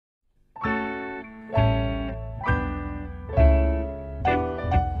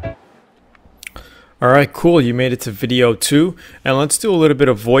Alright, cool. You made it to video 2. And let's do a little bit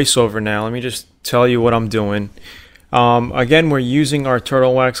of voiceover now. Let me just tell you what I'm doing. Again, we're using our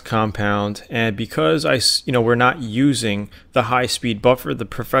Turtle Wax compound, and because we're not using the high-speed buffer, the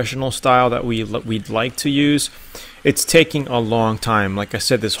professional style that we'd like to use, it's taking a long time. Like I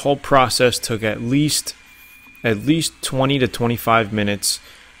said, this whole process took at least 20 to 25 minutes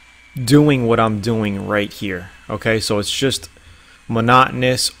doing what I'm doing right here. Okay, so it's just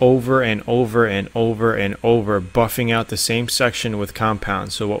monotonous over and over and over and over, buffing out the same section with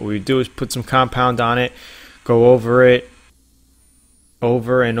compound. So what we do is put some compound on it, go over it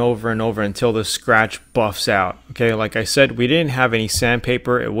over and over and over until the scratch buffs out. Okay, like I said, we didn't have any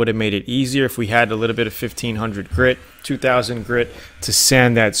sandpaper. It would have made it easier if we had a little bit of 1500 grit, 2000 grit to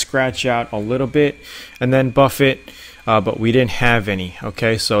sand that scratch out a little bit and then buff it, but we didn't have any.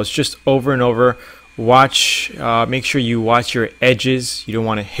 Okay, so it's just over and over. Watch, make sure you watch your edges. You don't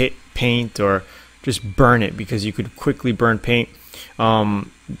want to hit paint or just burn it, because you could quickly burn paint.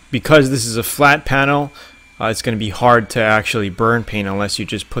 Because this is a flat panel, it's going to be hard to actually burn paint unless you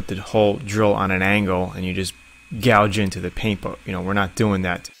just put the whole drill on an angle and you just gouge into the paint, but we're not doing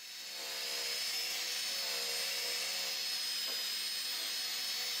that.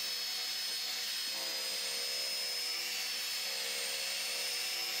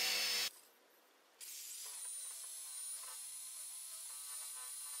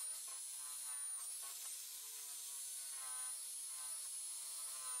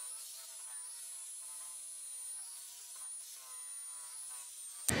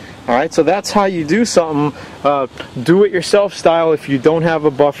 Alright, so that's how you do something do-it-yourself style. If you don't have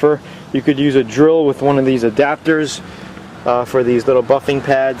a buffer, you could use a drill with one of these adapters for these little buffing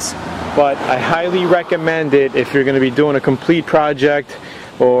pads. But I highly recommend it if you're going to be doing a complete project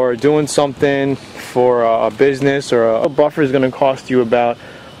or doing something for a business, or a buffer is going to cost you about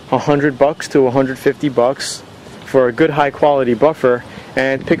 $100 to $150 for a good high quality buffer.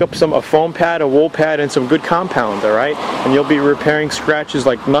 And pick up a foam pad, a wool pad, and some good compound, alright? And you'll be repairing scratches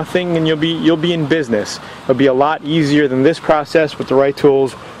like nothing, and you'll be in business. It'll be a lot easier than this process with the right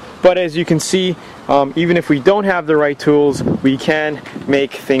tools. But as you can see, even if we don't have the right tools, we can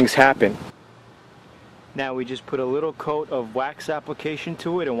make things happen. Now we just put a little coat of wax application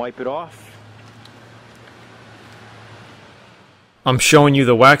to it and wipe it off. I'm showing you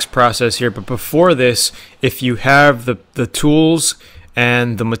the wax process here, but before this, if you have the tools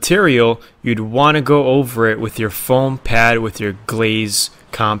and the material, you'd want to go over it with your foam pad with your glaze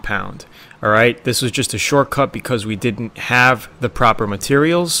compound. Alright, this was just a shortcut because we didn't have the proper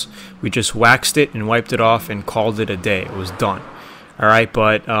materials. We just waxed it and wiped it off and called it a day. It was done. Alright,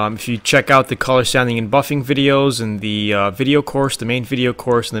 but if you check out the color sanding and buffing videos and the video course, the main video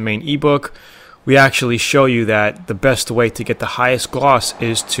course and the main ebook, we actually show you that the best way to get the highest gloss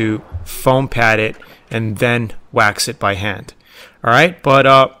is to foam pad it and then wax it by hand. Alright, but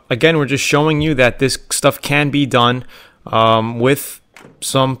again, we're just showing you that this stuff can be done with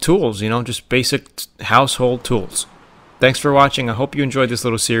some tools, just basic household tools. Thanks for watching. I hope you enjoyed this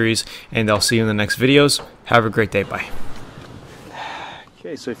little series, and I'll see you in the next videos. Have a great day. Bye.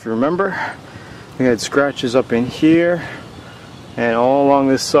 Okay, so if you remember, we had scratches up in here and all along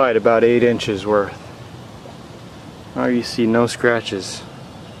this side, about 8 inches worth. Now you see no scratches.